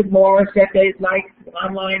a little bit more, said they'd like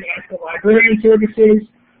online Ask a Librarian services.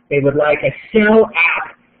 They would like a cell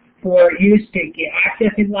app for use to get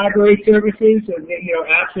accessing library services. So,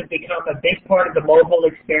 apps have become a big part of the mobile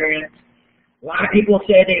experience. A lot of people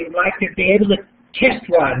say they would like to be able to test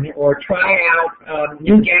run or try out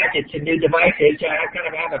new gadgets and new devices. I kind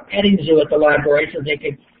of have a petting zoo at the library so they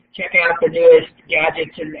could check out the newest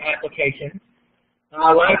gadgets and applications.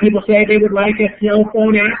 A lot of people say they would like a cell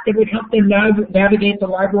phone app that would help them navigate the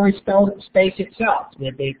library space itself.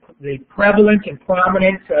 The prevalence and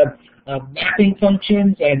prominence of mapping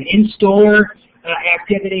functions and in-store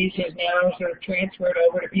activities has now sort of transferred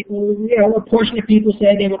over to people. A portion of people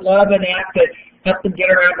say they would love an app that helped them get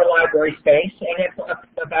around the library space, and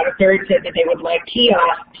about a third said that they would like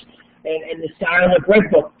kiosks in the style of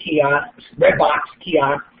Redbox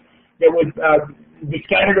kiosks that would be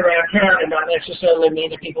scattered around town and not necessarily mean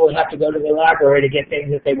that people would have to go to the library to get things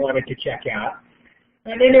that they wanted to check out.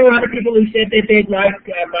 And then there were other people who said that they'd like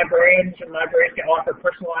librarians and libraries to offer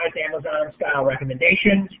personalized Amazon-style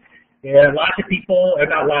recommendations. There are lots of people, or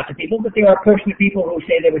not lots of people, but there are a portion of people who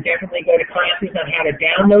say they would definitely go to classes on how to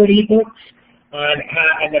download ebooks,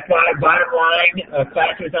 and the bottom line,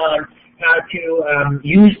 classes on how to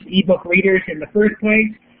use ebook readers in the first place.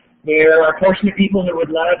 There are a portion of people who would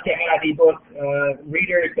love to have ebook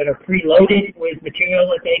readers that are preloaded with material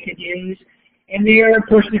that they could use. And there are a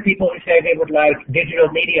portion of people who say they would like digital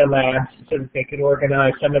media labs so that they could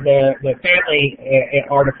organize some of the family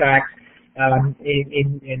artifacts and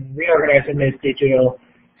reorganize them as digital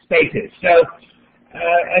spaces. So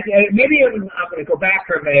maybe I'm going to go back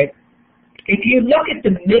for a minute. If you look at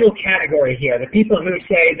the middle category here, the people who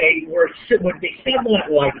say they would be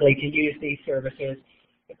somewhat likely to use these services,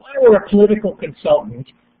 if I were a political consultant,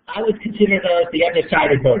 I would consider those the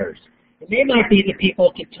undecided voters. And they might be the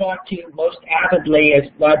people to talk to most avidly as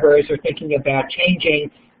libraries are thinking about changing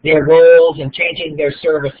their roles and changing their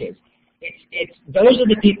services. Those are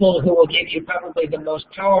the people who will give you probably the most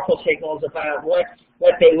powerful signals about what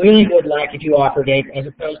they really would like if you offered it, as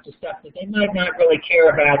opposed to stuff that they might not really care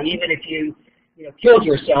about, even if you killed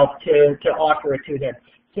yourself to offer it to them.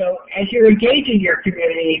 So as you're engaging your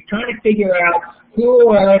community, trying to figure out who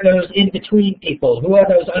are those in-between people, who are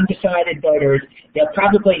those undecided voters, they'll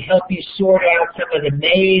probably help you sort out some of the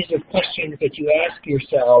maze of questions that you ask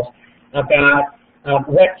yourselves about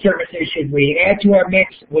what services should we add to our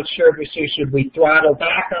mix, what services should we throttle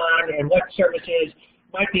back on, and what services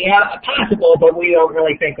might be possible, but we don't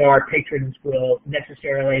really think our patrons will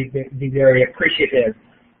necessarily be very appreciative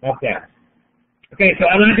of them. Okay, so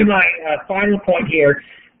I'm on to my final point here,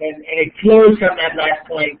 and it flows from that last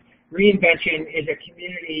point. Reinvention is a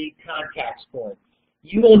community contact sport.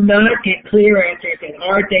 You will not get clear answers in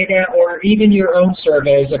our data or even your own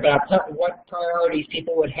surveys about what priorities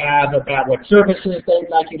people would have, about what services they'd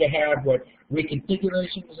like you to have, what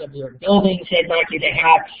reconfigurations of your buildings they'd like you to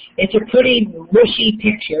have. It's a pretty mushy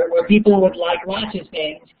picture where people would like lots of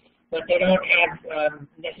things, but they don't have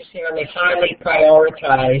necessarily highly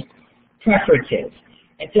prioritized preferences.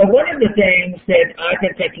 And so one of the things that I've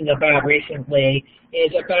been thinking about recently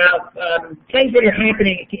is about things that are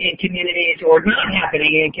happening in communities or not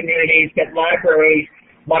happening in communities that libraries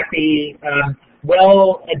might be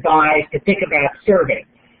well advised to think about serving.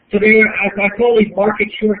 So there, I call these market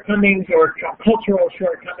shortcomings or cultural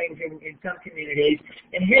shortcomings in some communities.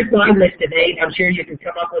 And here's my list of 8. I'm sure you can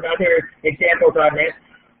come up with other examples on this.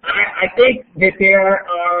 I think that there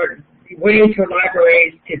are ways for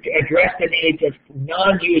libraries to address the needs of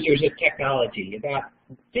non-users of technology. About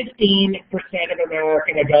 15% of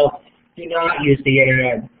American adults do not use the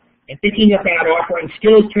internet. And thinking about offering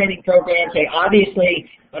skills training programs, they obviously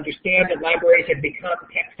understand that libraries have become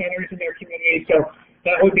tech centers in their communities, so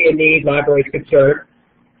that would be a need libraries could serve.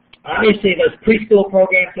 Obviously, those preschool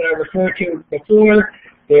programs that I referred to before,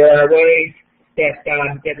 there are ways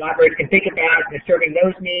that libraries can think about in serving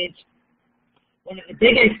those needs. One of the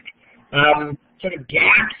biggest sort of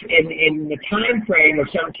gaps in the time frame of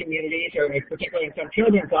some communities, or particularly in some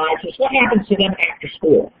children's lives, is what happens to them after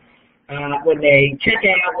school. When they check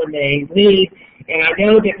out, when they leave. And I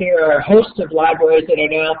know that there are hosts of libraries that are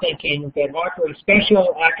now thinking that offering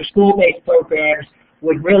special after-school-based programs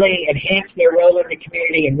would really enhance their role in the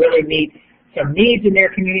community and really meet some needs in their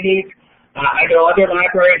communities. I know other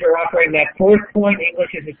libraries are offering that 4th point,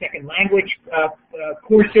 English as a second language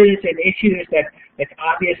courses and issues that's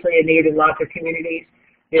obviously a need in lots of communities.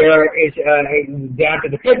 There is, down to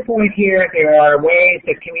the 5th point here, there are ways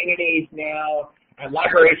that communities now,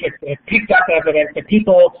 libraries have picked up evidence that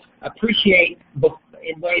people appreciate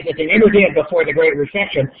in ways that they never did before the Great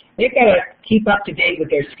Recession. They've got to keep up to date with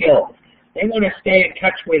their skills. They want to stay in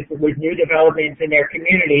touch with new developments in their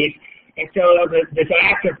communities. And so this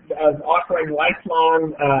act of offering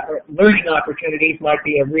lifelong learning opportunities might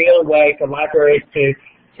be a real way for libraries to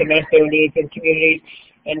cement their needs in communities.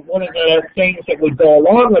 And one of the things that would go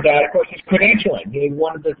along with that, of course, is credentialing.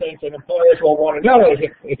 One of the things that employers will want to know is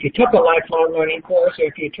if you took a lifelong learning course or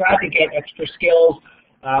if you tried to get extra skills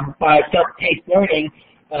by self-paced learning,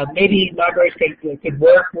 maybe libraries could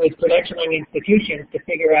work with credentialing institutions to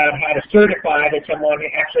figure out how to certify that someone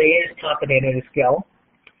actually is competent in a skill.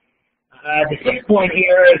 The 6th point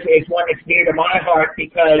here is one that's dear to my heart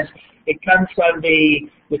because it comes from the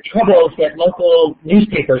troubles that local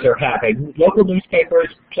newspapers are having. Local newspapers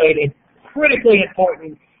played a critically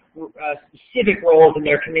important civic roles in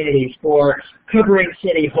their communities for covering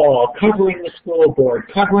City Hall, covering the school board,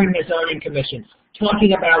 covering the zoning commission,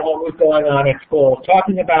 talking about what was going on at schools,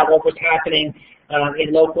 talking about what was happening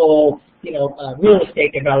in local real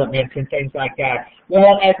estate developments and things like that.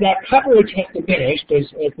 Well, as that coverage has diminished, as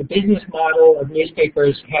the business model of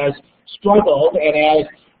newspapers has struggled, and as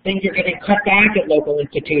things are getting cut back at local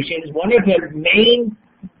institutions, one of the main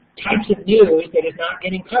types of news that is not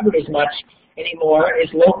getting covered as much anymore is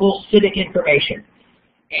local civic information.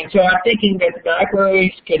 And so I'm thinking that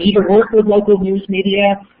libraries can either work with local news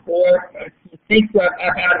media or think about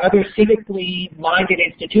other civically minded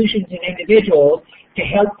institutions and individuals to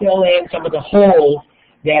help fill in some of the holes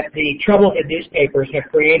that the troubles that newspapers have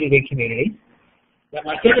created in communities. Now,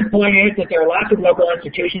 my 7th point is that there are lots of local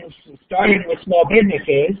institutions, starting with small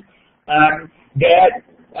businesses, that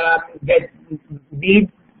need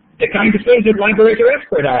the kinds of things that libraries are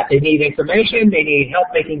expert at. They need information, they need help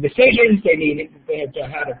making decisions, they need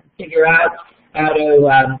how to figure out how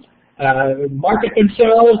to market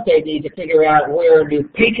themselves, they need to figure out where new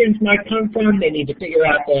patrons might come from, they need to figure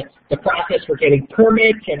out the process for getting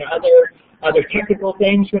permits and other technical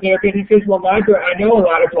things for their businesses. Well, I know a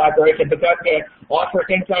lot of libraries have begun to offer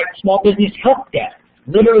things like small business help desk,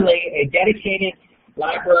 literally a dedicated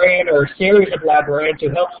librarian or a series of librarians who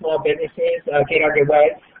help small businesses get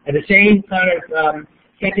underway. And the same kind of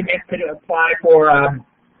sentiment could apply for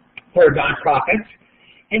nonprofits.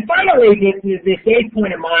 And finally, this 8th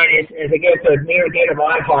point of mine is again, so near and dear to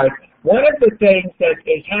my heart. One of the things that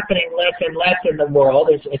is happening less and less in the world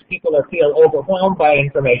as people feel overwhelmed by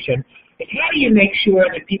information is how do you make sure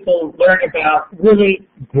that people learn about really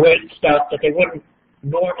great stuff that they wouldn't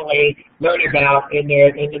normally learn about in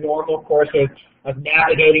the normal course of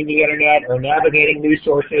navigating the internet or navigating news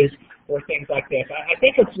sources or things like this. I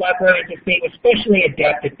think of librarians as being especially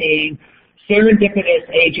adept at being serendipitous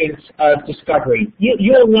agents of discovery.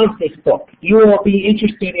 You'll love this book. You will be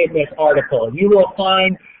interested in this article. You will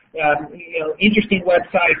find interesting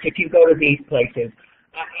websites if you go to these places.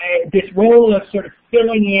 this role of sort of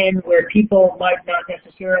filling in where people might not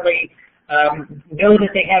necessarily know that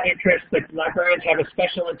they have interest, but librarians have a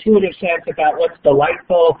special intuitive sense about what's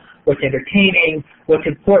delightful, what's entertaining, what's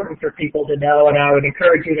important for people to know, and I would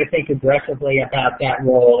encourage you to think aggressively about that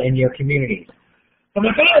role in your communities. So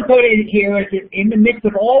my final point here is that in the midst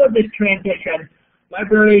of all of this transition,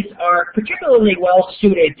 libraries are particularly well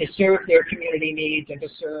suited to serve their community needs and to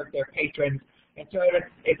serve their patrons. And so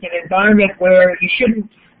it's an environment where you shouldn't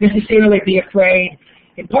necessarily be afraid,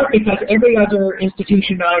 in part because every other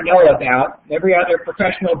institution I know about, every other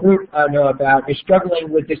professional group I know about is struggling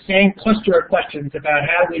with the same cluster of questions about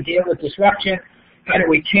how do we deal with disruption, how do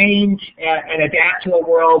we change and adapt to a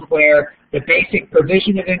world where the basic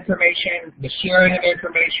provision of information, the sharing of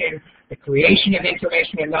information, the creation of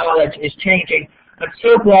information and knowledge is changing. I'm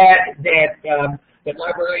so glad that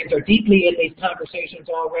librarians are deeply in these conversations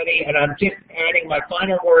already, and I'm just adding my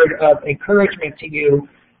final word of encouragement to you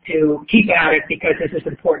to keep at it because this is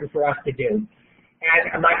important for us to do.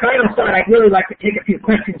 And my final thought, I'd really like to take a few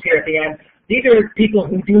questions here at the end. These are people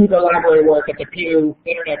who do the library work at the Pew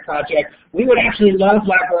Internet Project. We would actually love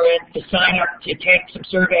librarians to sign up to take some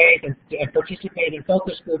surveys and participate in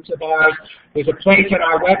focus groups of ours. There's a place on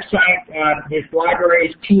our website, this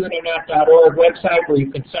library's pewinternet.org website where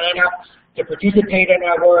you can sign up to participate in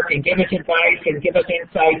our work and give us advice and give us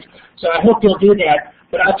insights. So I hope you'll do that.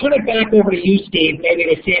 But I'll turn it back over to you, Steve, maybe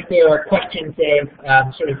to see if there are questions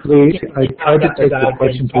that sort of... Please, I tried to take the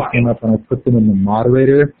questions that came up and I put them in the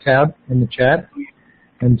moderator tab in the chat.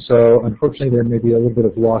 And so, unfortunately, there may be a little bit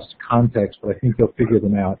of lost context, but I think you'll figure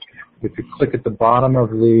them out. If you click at the bottom of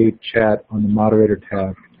the chat on the moderator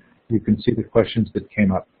tab, you can see the questions that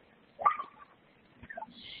came up.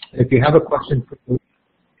 If you have a question...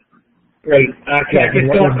 Great. Can I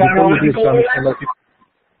just go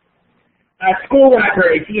on school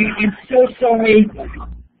libraries. Yeah, I'm so sorry.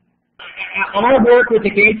 Our work with the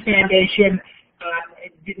Gates Foundation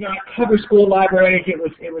did not cover school libraries. It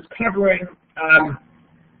was covering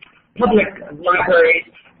public libraries.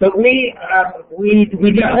 But we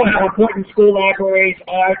know how important school libraries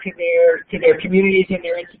are to their communities and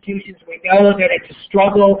their institutions. We know that it's a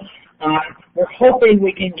struggle. We're hoping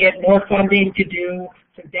we can get more funding to do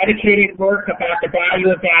some dedicated work about the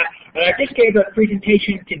value of that. And I just gave a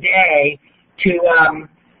presentation today to some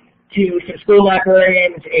school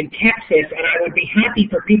librarians in Texas, and I would be happy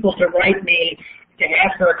for people to write me to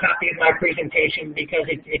ask for a copy of my presentation because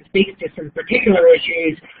it speaks to some particular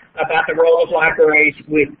issues about the role of libraries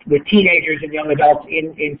with teenagers and young adults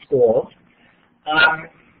in schools.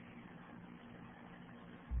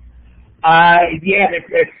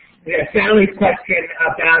 Sally's question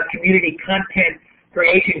about community content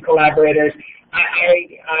creation collaborators.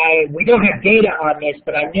 We don't have data on this,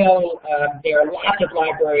 but I know there are lots of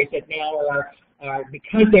libraries that now are,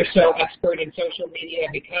 because they're so expert in social media,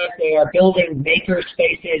 because they are building maker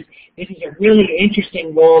spaces, this is a really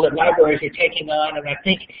interesting role that libraries are taking on, and I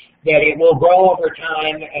think that it will grow over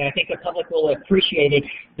time, and I think the public will appreciate it.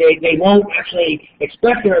 They won't actually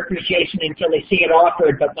express their appreciation until they see it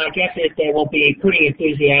offered, but my guess is they will be pretty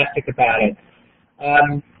enthusiastic about it.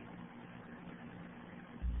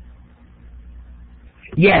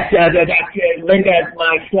 Yes, Linda,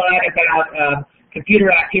 my slide about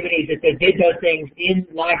computer activities, that they did those things in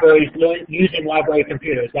libraries using library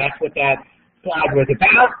computers. That's what that slide was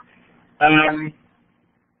about.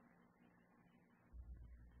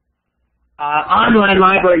 Online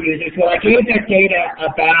library users. Well, I gave that data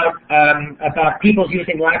about people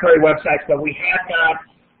using library websites, but we have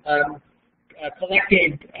not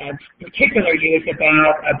collected particular use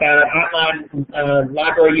about online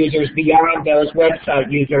library users beyond those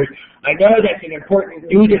website users. I know that's an important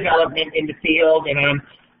new development in the field, and I'm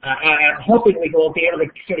hoping we will be able to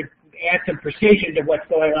sort of add some precision to what's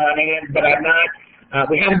going on, but I'm not.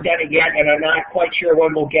 We haven't done it yet, and I'm not quite sure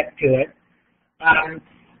when we'll get to it.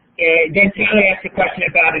 Then Sally asked a question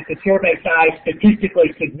about is the survey size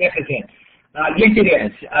statistically significant? Yes, it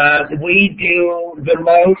is. We do the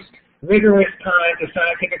most rigorous kinds of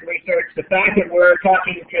scientific research. The fact that we're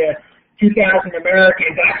talking to 2,000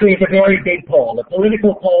 Americans actually is a very big poll. The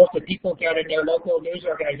political polls that people get in their local news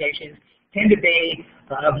organizations tend to be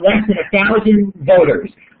of less than 1,000 voters.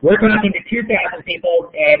 We're talking to 2,000 people,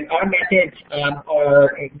 and our methods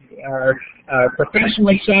are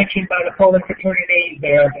professionally sanctioned by the polling fraternity.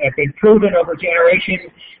 They have been proven over generations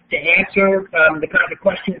to answer the kinds of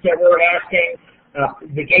questions that we're asking.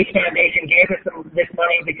 The Gates Foundation gave us this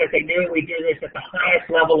money because they knew we do this at the highest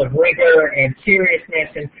level of rigor and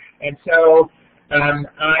seriousness, and so I'm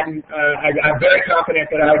very confident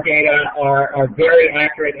that our data are very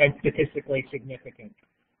accurate and statistically significant.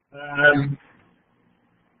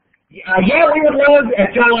 Yeah, we would love,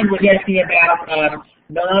 John was asking about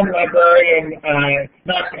non-librarian,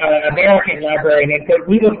 not American librarian, and so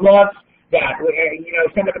we would love that. You know,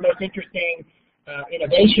 some of the most interesting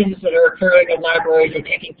innovations that are occurring in libraries are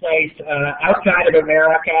taking place outside of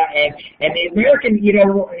America, and the American, you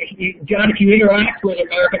know, John, if you interact with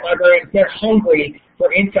American librarians, they're hungry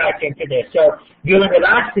for insights into this. So dealing with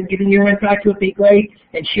us and giving your insights would be great,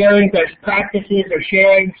 and sharing best practices or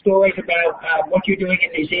sharing stories about what you're doing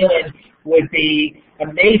in New Zealand would be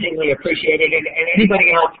amazingly appreciated, and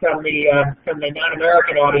anybody else from the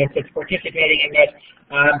non-American audience that's participating in this.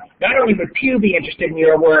 Not only would Pew be interested in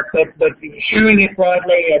your work, but sharing it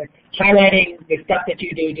broadly and highlighting the stuff that you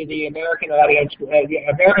do to the American audience. The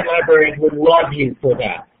American librarians would love you for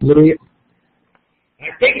that. Louis, I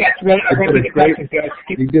think that's really the question.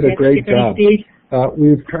 You did a great job.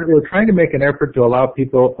 We're trying to make an effort to allow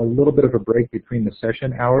people a little bit of a break between the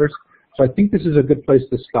session hours. So I think this is a good place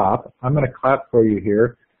to stop. I'm going to clap for you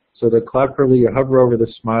here. So the clap for you hover over the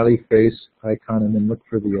smiley face icon and then look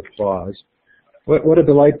for the applause. What a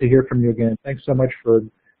delight to hear from you again. Thanks so much for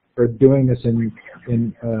doing this in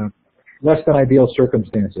less than ideal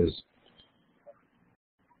circumstances.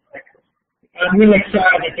 I'm really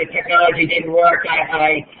sorry that the technology didn't work.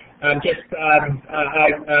 I'm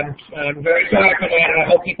very sorry for that, and I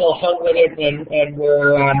hope people hung with it and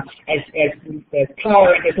were as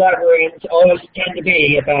tolerant as librarians always tend to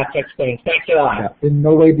be about such things. Thanks a lot. Yeah. In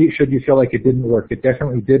no way should you feel like it didn't work. It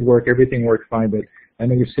definitely did work. Everything worked fine, but I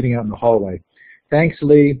know you're sitting out in the hallway. Thanks,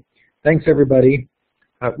 Lee. Thanks, everybody.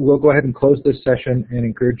 We'll go ahead and close this session and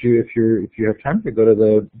encourage you, if you have time, to go to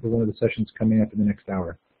the one of the sessions coming up in the next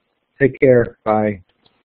hour. Take care. Bye.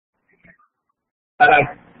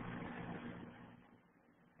 Bye-bye.